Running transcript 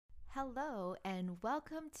Hello and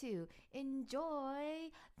welcome to Enjoy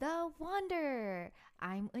the Wonder.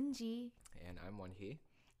 I'm Unji, And I'm One He.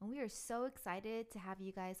 and we are so excited to have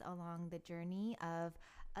you guys along the journey of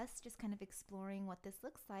us just kind of exploring what this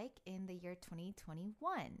looks like in the year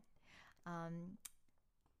 2021. Um,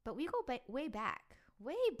 but we go way back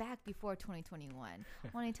before 2021.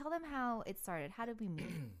 Want to tell them how it started? How did we meet?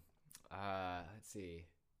 Let's see.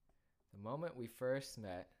 The moment we first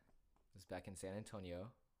met was back in San Antonio,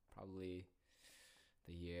 probably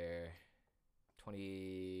the year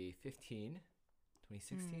 2015,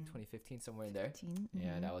 2016, 2015, somewhere in there. 15,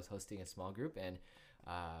 And I was hosting a small group, and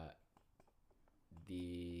uh,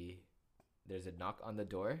 there's a knock on the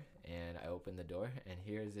door, and I open the door, and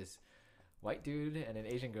here's this white dude and an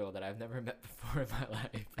Asian girl that I've never met before in my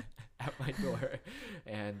life at my door.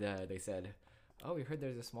 And they said, "Oh, we heard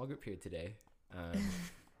there's a small group here today."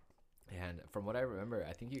 And from what I remember,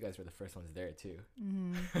 I think you guys were the first ones there too.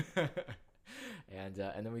 And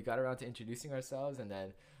then we got around to introducing ourselves, and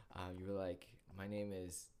then you were like, "My name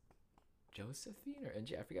is Josephine or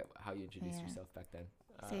Angie." I forget how you introduced Yeah. yourself back then.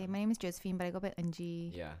 Say, my name is Josephine, but I go by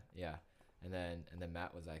Unji. Yeah. And then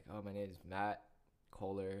Matt was like, "Oh, my name is Matt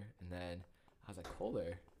Kohler." And then I was like,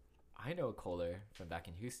 "Kohler? I know Kohler from back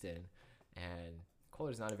in Houston." And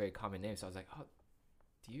Kohler's not a very common name, so I was like, "Oh,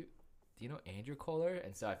 do you know Andrew Kohler?"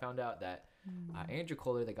 And so I found out that Andrew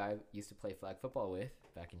Kohler, the guy I used to play flag football with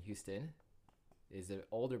back in Houston, is the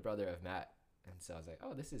older brother of Matt. And so I was like,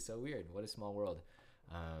 "Oh, this is so weird. What a small world."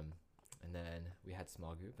 And then we had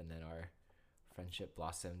small group, and then our friendship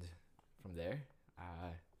blossomed from there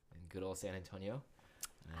in good old San Antonio.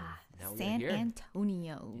 Now San we're here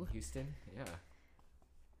Antonio. in Houston. Yeah.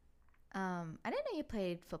 I didn't know you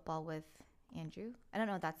played football with Andrew. I don't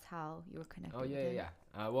know if that's how you were connected. Oh, with yeah.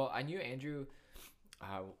 him. Well, I knew Andrew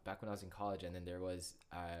back when I was in college, and then there was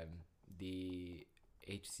the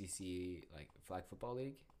HCC like flag football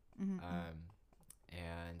league.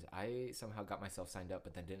 And I somehow got myself signed up,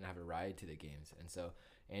 but then didn't have a ride to the games. And so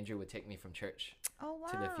Andrew would take me from church Oh wow.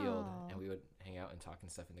 to the field, and we would hang out and talk and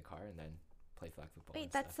stuff in the car, and then play flag football. Wait,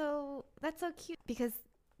 and that's stuff. so cute because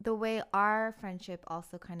the way our friendship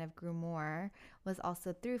also kind of grew more was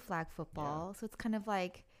also through flag football. So it's kind of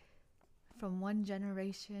like from one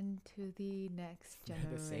generation to the next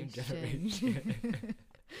generation. The same generation.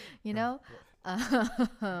 You know?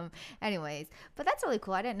 Anyways, but that's really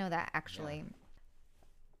cool. I didn't know that actually.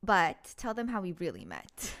 But tell them how we really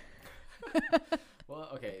met. Well,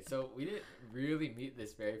 okay, so we didn't really meet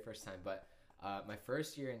this very first time, but my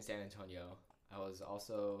first year in San Antonio, I was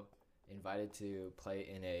also invited to play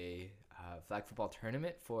in a flag football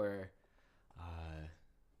tournament for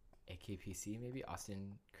AKPC, maybe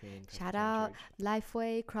Austin Korean Shout Presbyterian out Church.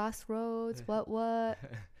 Lifeway, Crossroads, what?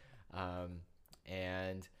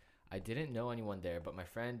 And I didn't know anyone there, but my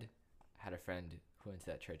friend had a friend who went to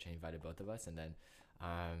that church and invited both of us, and then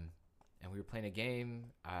and we were playing a game,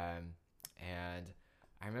 and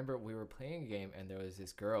I remember we were playing a game, and there was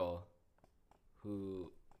this girl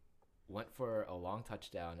who went for a long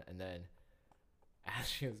touchdown, and then as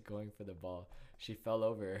she was going for the ball, she fell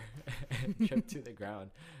over and tripped to the ground,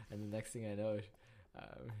 and the next thing I know,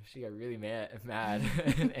 she got really mad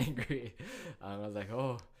and angry. I was like,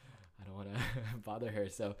 "Oh, I don't want to bother her."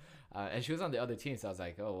 So and she was on the other team, so I was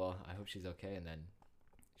like, "Oh well, I hope she's okay." And then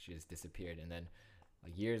she just disappeared, and then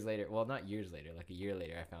like years later, well, not years later, like a year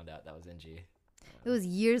later, I found out that was NG. It was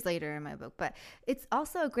years later in my book, but it's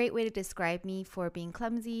also a great way to describe me for being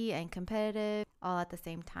clumsy and competitive all at the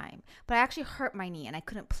same time. But I actually hurt my knee and I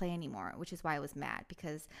couldn't play anymore, which is why I was mad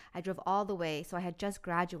because I drove all the way. So I had just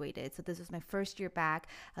graduated. So this was my first year back.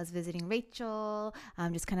 I was visiting Rachel,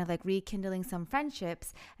 just kind of like rekindling some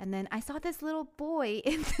friendships. And then I saw this little boy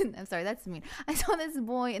I'm sorry, that's mean. I saw this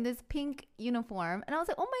boy in this pink uniform and I was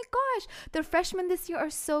like, oh my gosh, the freshmen this year are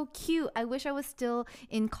so cute. I wish I was still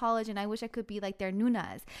in college and I wish I could be like their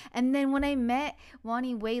Nunas. And then when I met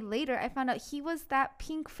Wani way later, I found out he was that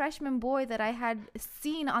pink freshman boy that I had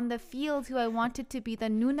seen on the field who I wanted to be the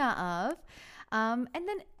Nuna of. And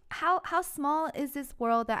then how small is this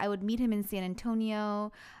world that I would meet him in San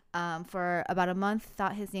Antonio for about a month,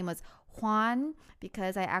 thought his name was Juan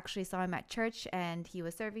because I actually saw him at church and he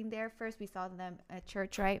was serving there first. We saw them at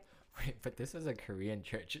church, right? Wait, but this was a Korean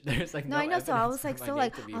church. There's like No, I know. So I was like,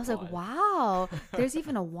 wow, there's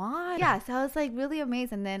even a Juan. Yeah. So I was like really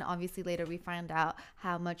amazed. And then obviously later we found out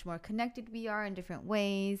how much more connected we are in different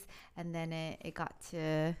ways. And then it got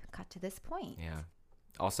to this point. Yeah.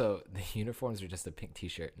 Also, the uniforms are just a pink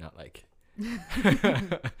T-shirt, not like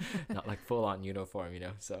not like full on uniform, you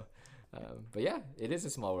know. So, but yeah, it is a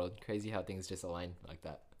small world. Crazy how things just align like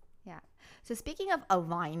that. Yeah. So speaking of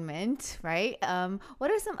alignment, right?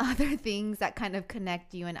 What are some other things that kind of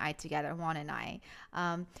connect you and I together, Juan and I?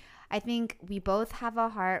 Um, I think we both have a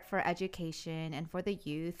heart for education and for the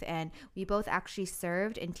youth, and we both actually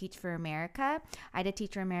served in Teach for America. I did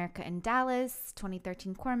Teach for America in Dallas,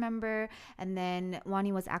 2013 core member, and then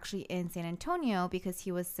Wani was actually in San Antonio because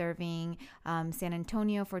he was serving San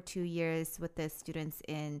Antonio for 2 years with the students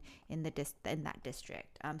in that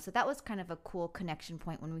district. So that was kind of a cool connection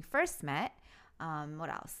point when we first met. What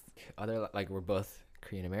else? Other like we're both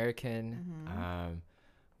Korean American.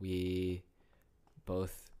 We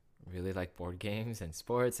both really like board games and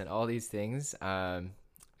sports and all these things. And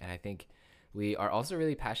I think we are also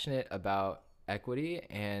really passionate about equity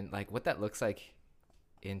and like what that looks like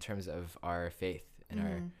in terms of our faith and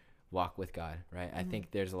our walk with God, right? I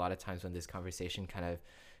think there's a lot of times when this conversation kind of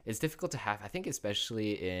is difficult to have. I think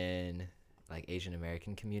especially in like Asian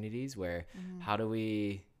American communities where how do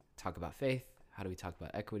we talk about faith? How do we talk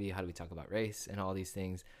about equity? How do we talk about race and all these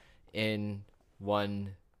things in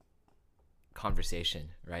one conversation,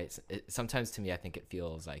 right? Sometimes to me, I think it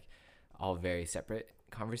feels like all very separate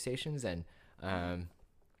conversations. And I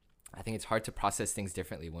think it's hard to process things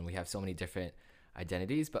differently when we have so many different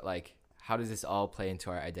identities, but like, how does this all play into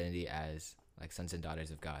our identity as like sons and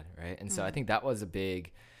daughters of God, right? And so I think that was a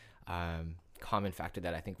big common factor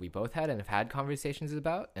that I think we both had and have had conversations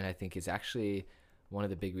about. And I think is actually one of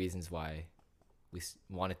the big reasons why we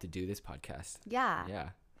wanted to do this podcast. Yeah. Yeah.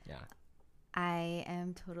 I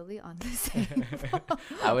am totally on the same boat.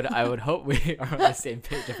 I would hope we are on the same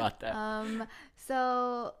page about that.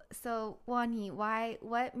 So Wani,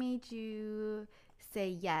 what made you say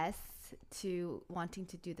yes to wanting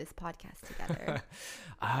to do this podcast together?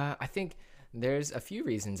 I think there's a few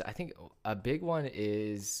reasons. I think a big one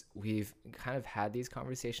is we've kind of had these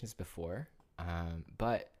conversations before,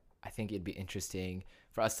 but I think it'd be interesting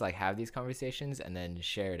for us to like have these conversations and then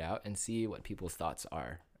share it out and see what people's thoughts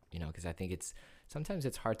are, you know, because I think sometimes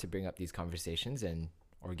it's hard to bring up these conversations in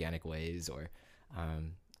organic ways or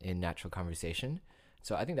in natural conversation.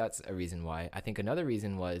 So I think that's a reason why. I think another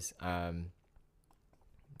reason was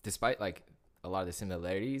despite like a lot of the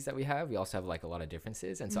similarities that we have, we also have like a lot of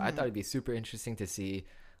differences. And so I thought it'd be super interesting to see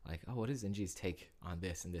like, oh, what is Inji's take on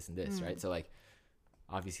this and this and this, right? So like,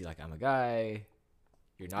 obviously like I'm a guy,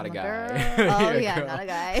 you're not a guy. Oh yeah, not a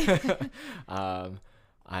guy.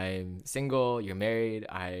 I'm single, you're married,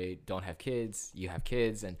 I don't have kids, you have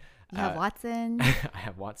kids, and you have Watson. I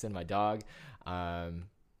have Watson, my dog.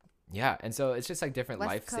 Yeah, and so it's just like different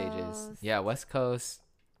life stages. Yeah, West Coast,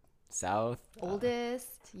 South.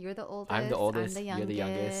 Oldest, you're the oldest. I'm the oldest, I'm the you're the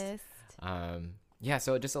youngest. Yeah,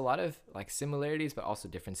 so just a lot of like similarities, but also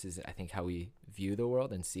differences in I think how we view the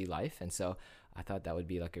world and see life. And so I thought that would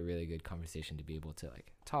be like a really good conversation to be able to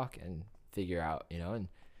like talk and figure out, you know, and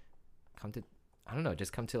come to, I don't know,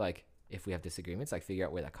 just come to like, if we have disagreements, like figure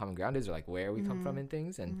out where that common ground is or like where we come from in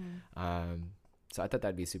things. And so I thought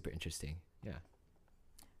that'd be super interesting. Yeah.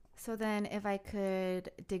 So then if I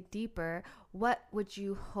could dig deeper, what would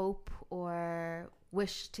you hope or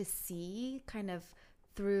wish to see kind of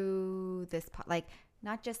through this, like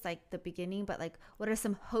not just like the beginning, but like what are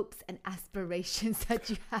some hopes and aspirations that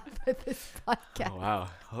you have for this podcast? Oh, wow.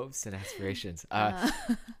 Hopes and aspirations.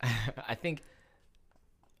 I think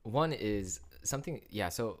one is something,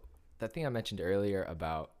 so that thing I mentioned earlier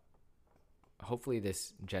about hopefully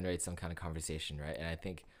this generates some kind of conversation, right? And I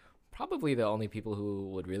think probably the only people who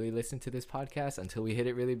would really listen to this podcast until we hit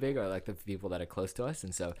it really big are like the people that are close to us.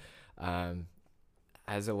 And so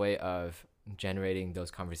as a way of generating those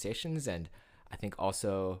conversations, and I think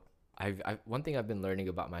also one thing I've been learning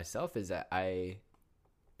about myself is that I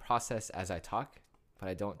process as I talk, but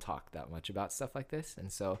I don't talk that much about stuff like this.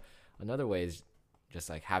 And so another way is just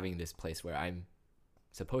like having this place where I'm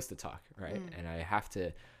supposed to talk, right? And I have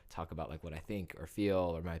to talk about like what I think or feel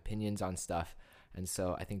or my opinions on stuff. And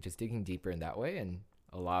so I think just digging deeper in that way and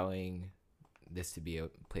allowing this to be a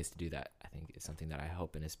place to do that, I think is something that I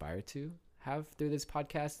hope and aspire to have through this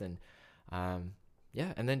podcast. And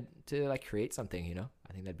and then to like create something, you know,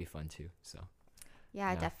 I think that'd be fun too. So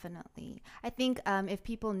yeah, definitely. I think if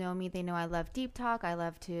people know me, they know I love deep talk. I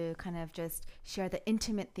love to kind of just share the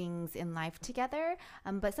intimate things in life together.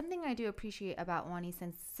 But something I do appreciate about Wani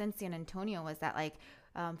since San Antonio was that like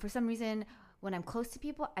for some reason when I'm close to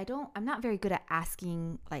people, I'm not very good at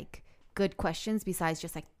asking like good questions besides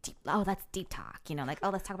just like that's deep talk, you know, like,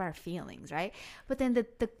 let's talk about our feelings, right? But then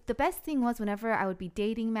the best thing was whenever I would be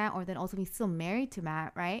dating Matt or then also be still married to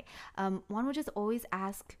Matt, right? Juan would just always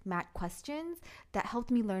ask Matt questions that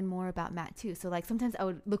helped me learn more about Matt too. So like sometimes I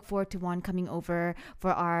would look forward to Juan coming over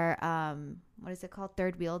for our what is it called,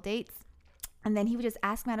 third wheel dates. And then he would just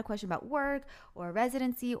ask Matt a question about work or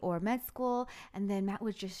residency or med school. And then Matt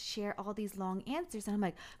would just share all these long answers. And I'm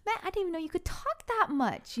like, Matt, I didn't even know you could talk that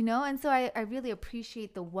much, you know? And so I really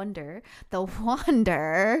appreciate the wonder that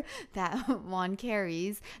Juan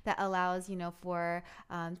carries that allows, you know, for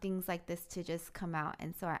things like this to just come out.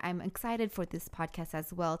 And so I'm excited for this podcast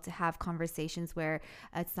as well, to have conversations where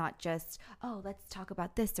it's not just, oh, let's talk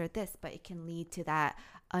about this or this, but it can lead to that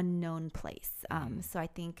unknown place. So I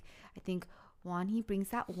think Juan, he brings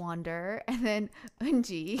that wonder, and then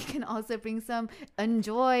Eunji can also bring some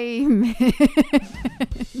enjoyment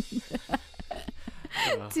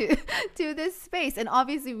to this space. And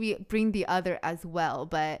obviously we bring the other as well,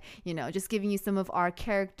 but you know, just giving you some of our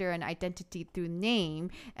character and identity through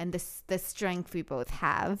name and the strength we both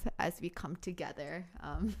have as we come together.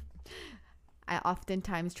 I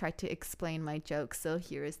oftentimes try to explain my jokes, so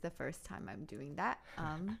here is the first time I'm doing that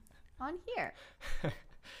on here.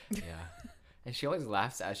 Yeah. And she always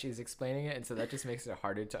laughs as she's explaining it, and so that just makes it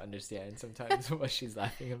harder to understand sometimes what she's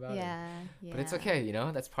laughing about. Yeah. But it's okay, you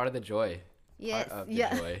know, that's part of the joy. Yes. Part of the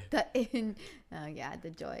Yeah. joy. The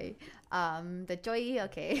joy. The joy.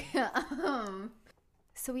 Okay.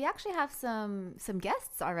 So we actually have some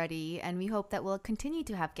guests already, and we hope that we'll continue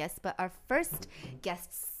to have guests. But our first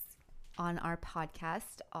guests on our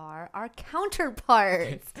podcast are our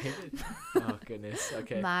counterparts. Oh goodness.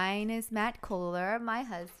 Okay. Mine is Matt Kohler, my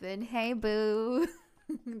husband. Hey boo.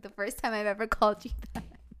 The first time I've ever called you that.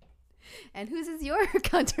 And whose is your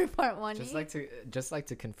counterpart, Wani? Just like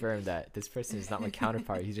to confirm that this person is not my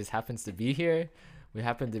counterpart. He just happens to be here. We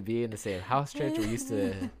happen to be in the same house church. We used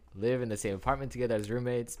to live in the same apartment together as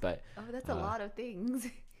roommates, but that's a lot of things.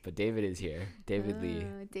 But David is here. David Lee.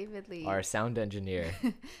 David Lee. Our sound engineer.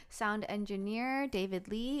 Sound engineer, David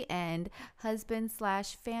Lee, and husband /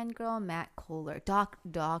 fangirl, Matt Kohler.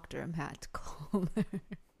 Dr. Matt Kohler.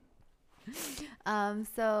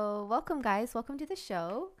 So welcome, guys. Welcome to the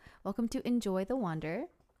show. Welcome to Enjoy the Wonder.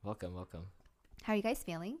 Welcome. How are you guys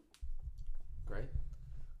feeling? Great.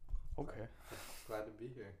 Okay. Glad to be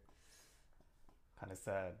here. Kind of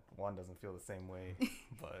sad Juan doesn't feel the same way,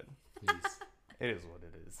 but it is what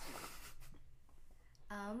it is.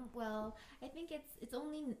 Well, I think it's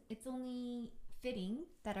only fitting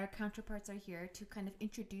that our counterparts are here to kind of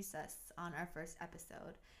introduce us on our first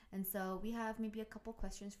episode. And so we have maybe a couple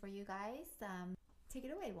questions for you guys. Take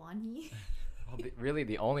it away, Wani. Well, really,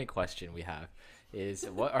 the only question we have is,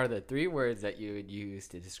 what are the 3 words that you would use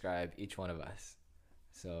to describe each one of us?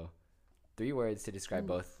 So, 3 words to describe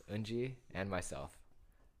both Eunji and myself.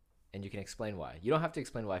 And you can explain why. You don't have to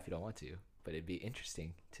explain why if you don't want to, but it'd be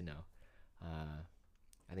interesting to know.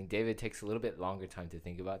 I think David takes a little bit longer time to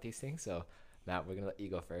think about these things. So, Matt, we're going to let you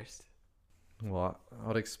go first. Well, I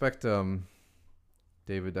would expect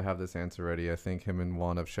David to have this answer ready. I think him and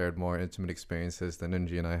Juan have shared more intimate experiences than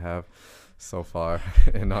Eunji and I have so far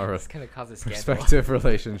in our respective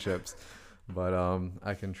relationships. But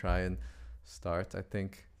I can try and start. I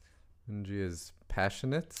think Eunji is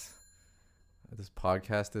passionate. This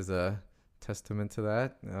podcast is a testament to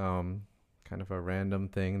that. Kind of a random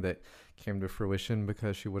thing that came to fruition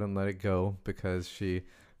because she wouldn't let it go, because she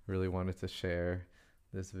really wanted to share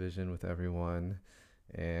this vision with everyone.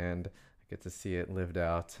 And get to see it lived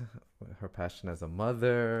out, her passion as a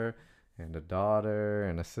mother and a daughter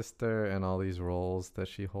and a sister and all these roles that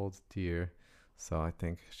she holds dear. So I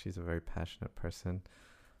think she's a very passionate person.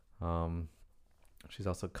 She's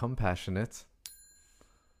also compassionate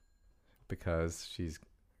because she's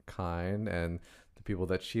kind, and the people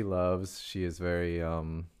that she loves, she is very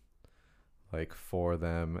for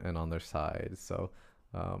them and on their side. So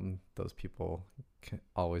those people can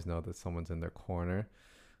always know that someone's in their corner.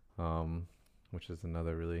 Which is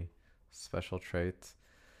another really special trait.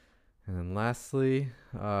 And then lastly,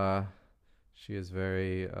 she is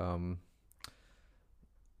very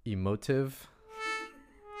emotive,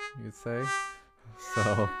 you'd say.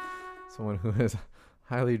 So someone who is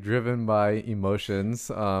highly driven by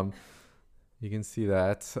emotions. You can see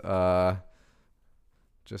that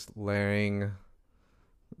just layering,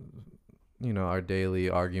 our daily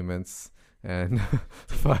arguments and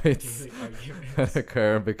fights that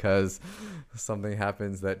occur because something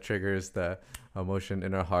happens that triggers the emotion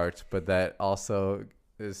in her heart, but that also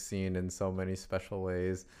is seen in so many special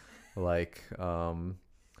ways, like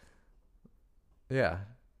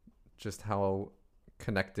just how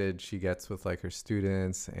connected she gets with her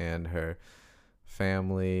students and her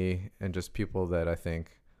family, and just people that I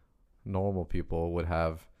think normal people would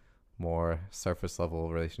have more surface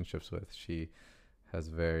level relationships with. She has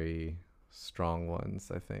very strong ones,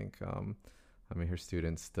 I think. Her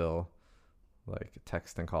students still like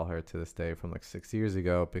text and call her to this day from like 6 years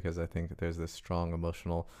ago, because I think there's this strong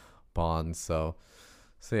emotional bond. So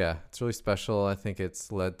yeah, it's really special. I think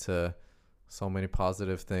it's led to so many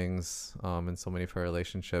positive things in so many of her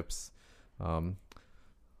relationships.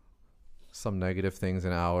 Some negative things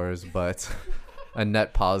in ours, but a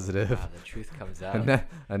net positive. The truth comes out.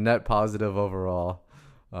 A net positive overall.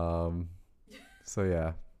 So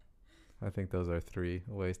yeah, I think those are 3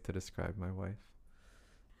 ways to describe my wife.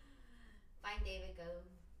 Fine, David, go.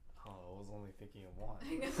 Oh, I was only thinking of one.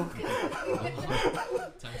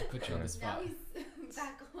 Time to put you on the spot. Now he's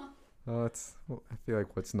back on. Oh, I feel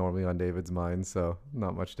like what's normally on David's mind, so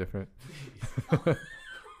not much different. You're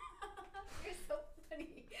so funny.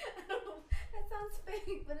 I don't know. That sounds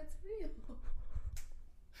fake, but it's real.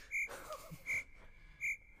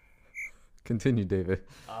 Continue, David.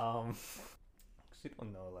 Actually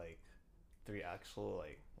don't know like 3 actual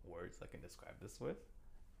like words I can describe this with.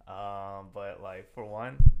 But like for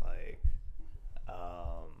one, like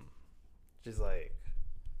just like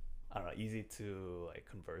I don't know, easy to like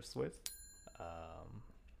converse with.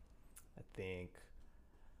 I think.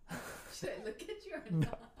 Should I look at you or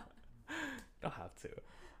not? Don't have to.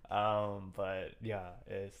 But yeah,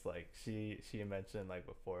 it's like she mentioned like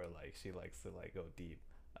before, like she likes to like go deep.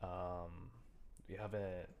 We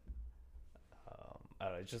haven't. I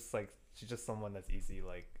don't know. It's just like she's just someone that's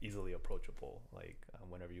easily approachable. Like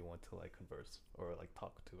whenever you want to like converse or like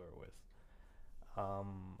talk to her with.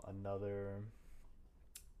 Another.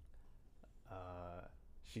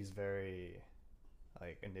 She's very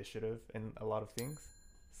like initiative in a lot of things.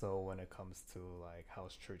 So when it comes to like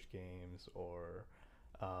house church games or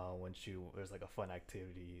when there's like a fun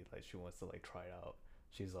activity like she wants to like try it out,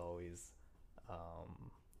 she's always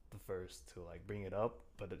the first to like bring it up,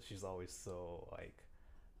 but she's always so like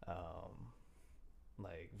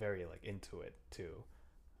very like into it too,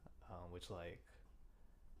 which like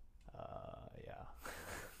yeah.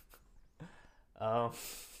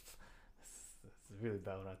 It's really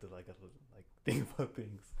bad when I have to like think about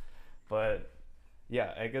things, but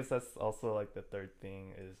yeah, I guess that's also like the third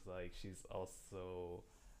thing is like she's also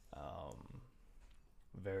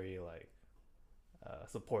very like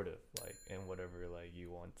supportive like in whatever like you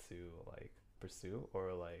want to like pursue,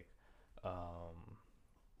 or like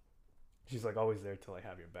she's like always there to like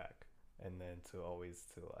have your back, and then to always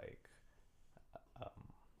to like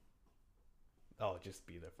just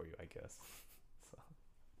be there for you, I guess. So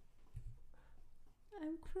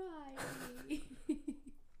I'm crying.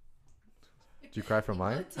 Did you cry for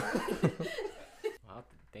mine? Wow,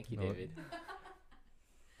 thank you, David.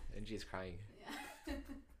 Angie crying. Yeah.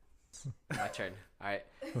 My turn. All right,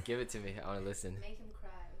 give it to me. I want to listen. Make him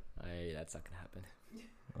cry. That's not gonna happen.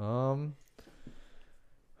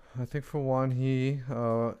 I think for one,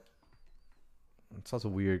 it's also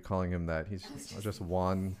weird calling him that. He's just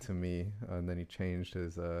Juan to me, and then he changed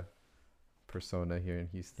his persona here in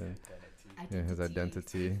Houston. His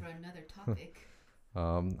identity. For another topic.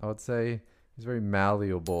 I would say he's very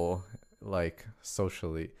malleable, like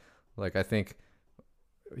socially. Like I think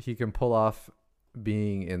he can pull off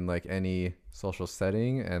being in like any social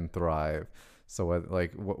setting and thrive. So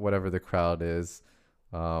whatever the crowd is,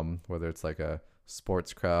 whether it's like a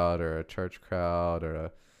sports crowd or a church crowd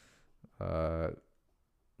or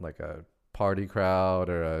like a party crowd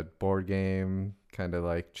or a board game kind of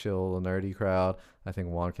like chill nerdy crowd, I think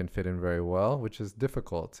Juan can fit in very well, which is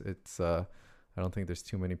difficult. It's I don't think there's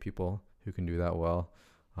too many people who can do that well.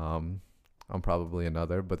 I'm probably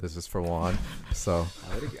another, but this is for Juan, so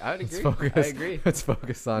I would agree. I agree. Let's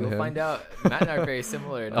focus on him. We'll find out. Matt and I are very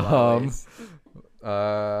similar in a lot of ways.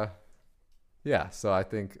 Yeah, so I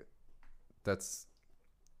think it's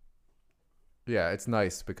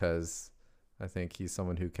nice because I think he's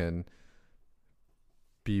someone who can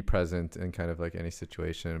be present in kind of like any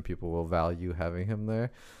situation, and people will value having him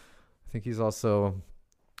there. I think he's also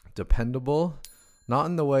dependable, not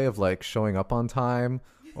in the way of like showing up on time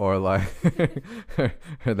or like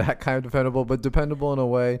or that kind of dependable, but dependable in a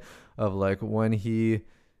way of like when he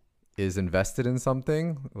is invested in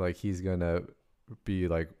something, like he's gonna be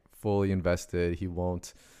like fully invested. He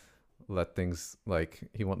won't let things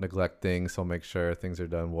he won't neglect things. He'll make sure things are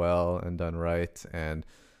done well and done right. And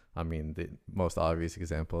I mean, the most obvious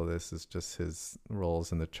example of this is just his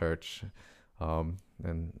roles in the church, and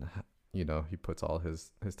he puts all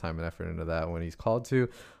his time and effort into that when he's called to.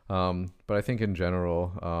 But I think in general,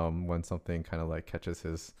 when something kind of like catches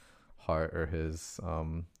his heart or his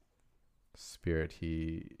spirit,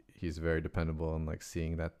 he's very dependable and like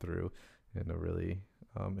seeing that through in a really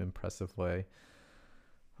impressive way.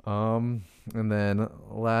 And then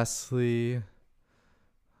lastly,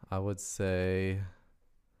 I would say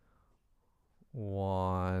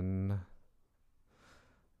Juan.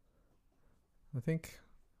 I think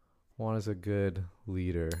Juan is a good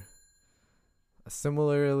leader.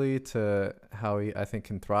 Similarly to how he, I think,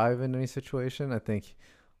 can thrive in any situation. I think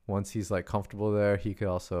once he's like comfortable there, he could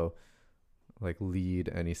also like lead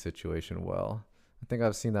any situation well. I think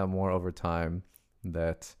I've seen that more over time.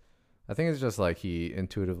 That I think it's just like he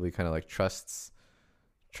intuitively kind of like trusts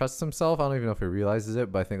himself. I don't even know if he realizes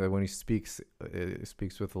it, but I think like when he speaks, it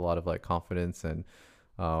speaks with a lot of like confidence and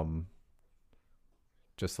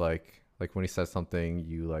just like when he says something,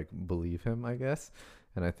 you like believe him, I guess.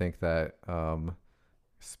 And I think that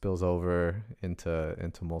spills over into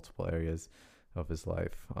multiple areas of his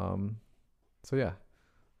life. So yeah,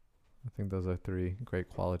 I think those are 3 great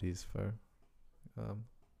qualities for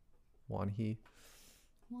Juan He.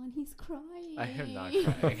 Juan, he's crying. I am not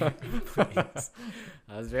crying. Please.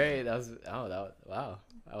 Wow.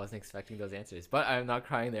 I wasn't expecting those answers, but I'm not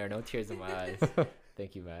crying. There are no tears in my eyes.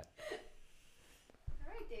 Thank you, Matt. All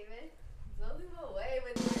right, David. Blow him away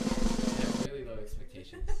with I have really low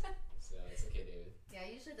expectations, so it's okay, David. Yeah,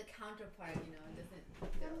 usually the counterpart, doesn't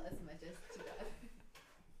feel as much as to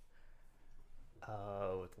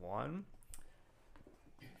that. With Juan,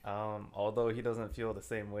 although he doesn't feel the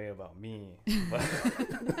same way about me, but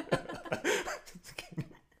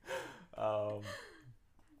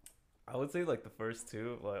I would say like the first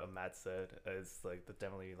 2, like Matt said, is like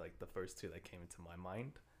definitely like the first 2 that came into my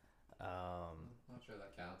mind. Not sure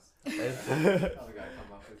that counts. It's, Probably gotta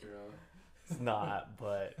come up with your own. it's not,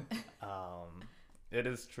 but it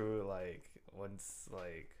is true. Like once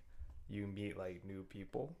like you meet like new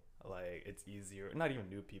people, like it's easier. Not even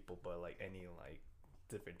new people, but like any like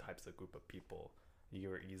different types of group of people,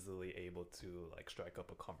 you're easily able to like strike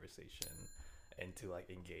up a conversation and to like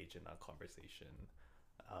engage in that conversation,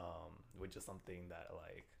 which is something that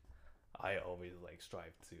like I always like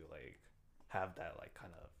strive to like have that like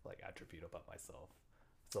kind of like attribute about myself.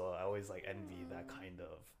 So I always like envy that kind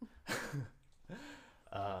of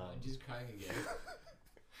I'm just crying again.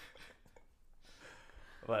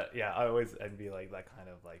 But yeah, I always envy like that kind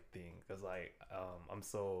of like thing, because like I'm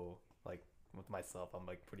so like with myself, I'm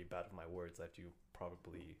like pretty bad with my words, that you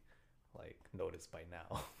probably like noticed by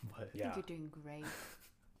now. But I yeah, think you're doing great.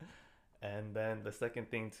 and then the second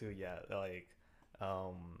thing too, yeah, like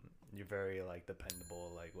you're very like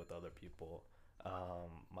dependable like with other people.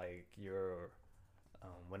 Like you're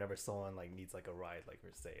whenever someone like needs like a ride, like per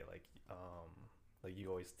se, like you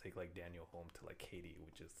always take like Daniel home to like Katy,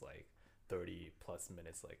 which is like 30 plus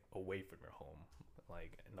minutes like away from your home,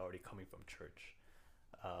 like, and already coming from church,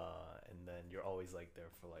 and then you're always like there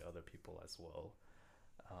for like other people as well.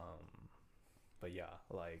 But yeah,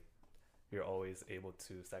 like you're always able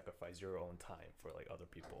to sacrifice your own time for like other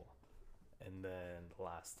people. And then the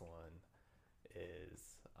last one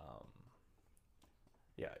is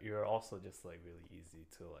yeah, you're also just like really easy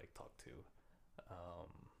to like talk to,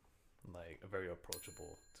 like very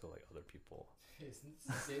approachable to like other people. Isn't it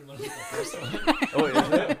the same one as the first one? Oh,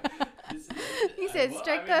 is it? He said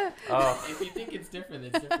strike a... If you think it's different,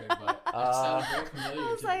 it's different, but it sounds very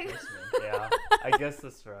familiar to like... the first one. Yeah, I guess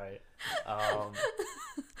that's right.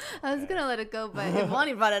 I was gonna let it go, but if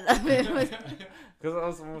Lonnie brought it up, it was... Because I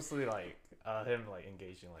was mostly like him like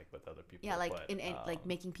engaging like with other people. Yeah, like but, in like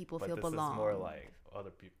making people but feel this belong. is more like other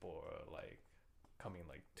people are like coming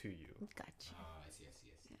like to you. Gotcha. Oh, I see.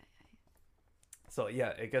 So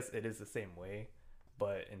yeah, I guess it is the same way,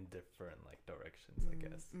 but in different like directions, I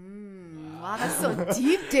guess. Wow, that's so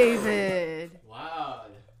deep, David. Wow.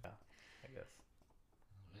 Yeah, I guess.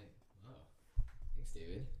 Alright. Wow. Thanks,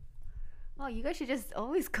 David. Well, you guys should just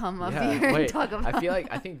always come up Yeah, here and wait, talk about.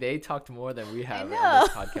 I think they talked more than we have know. on this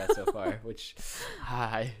podcast so far, which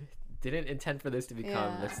I didn't intend for this to become.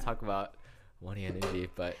 Yeah. Let's talk about Wani and Invi,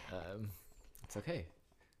 but it's okay.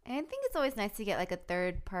 And I think it's always nice to get like a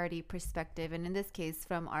third party perspective, and in this case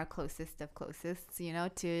from our closest of closest,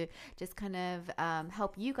 to just kind of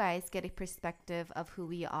help you guys get a perspective of who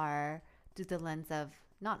we are through the lens of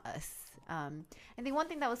not us. I think one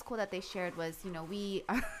thing that was cool that they shared was, we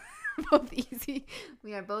are both easy.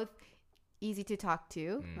 We are both easy to talk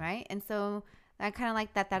to, right? And so I kind of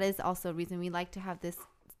like that. That is also a reason we like to have this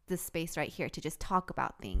space right here to just talk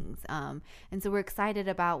about things. And so we're excited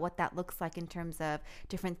about what that looks like in terms of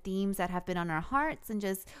different themes that have been on our hearts and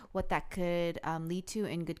just what that could lead to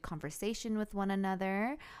in good conversation with one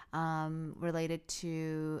another, related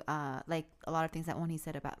to like a lot of things that Wani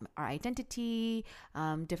said about our identity,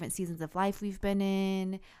 different seasons of life we've been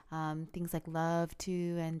in, things like love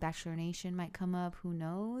too, and Bachelor Nation might come up, who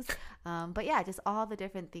knows. But yeah, just all the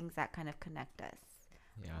different things that kind of connect us.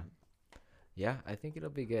 Yeah. Yeah, I think it'll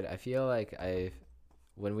be good. I feel like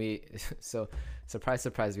when we so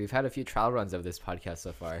surprise, we've had a few trial runs of this podcast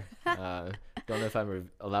so far. Don't know if I'm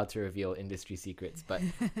allowed to reveal industry secrets, but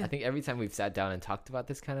I think every time we've sat down and talked about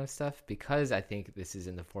this kind of stuff, because I think this is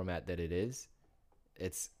in the format that it is,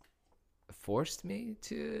 it's forced me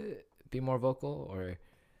to be more vocal or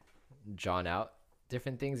drawn out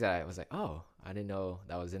different things that I was like, oh, I didn't know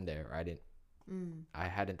that was in there, or I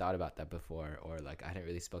hadn't thought about that before, or like I hadn't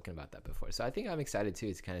really spoken about that before. So I think I'm excited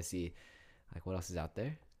too to kind of see like what else is out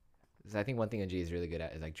there. Because I think one thing Angie is really good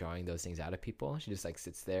at is like drawing those things out of people. She just like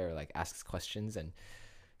sits there or like asks questions, and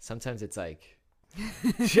sometimes it's like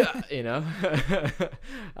you know.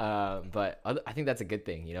 But I think that's a good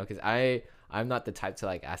thing, you know, because I'm not the type to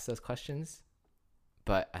like ask those questions,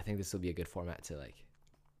 but I think this will be a good format to like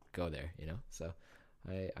go there, you know. So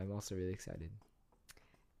I'm also really excited.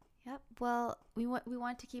 Yep. Well, we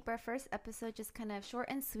want to keep our first episode just kind of short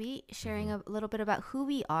and sweet, sharing a little bit about who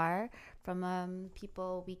we are from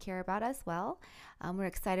people we care about as well. We're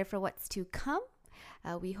excited for what's to come.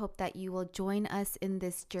 We hope that you will join us in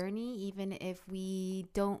this journey, even if we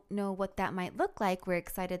don't know what that might look like. We're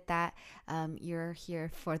excited that you're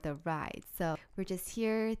here for the ride. So we're just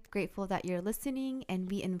here, grateful that you're listening,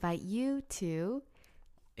 and we invite you to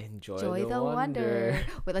enjoy the wonder.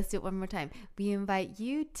 Wait, let's do it one more time. We invite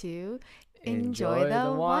you to enjoy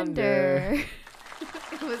the wonder.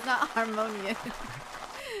 It was not harmonious.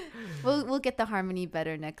 We'll get the harmony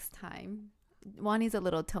better next time. Wani's a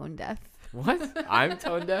little tone deaf. What? I'm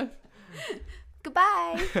tone deaf?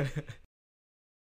 Goodbye.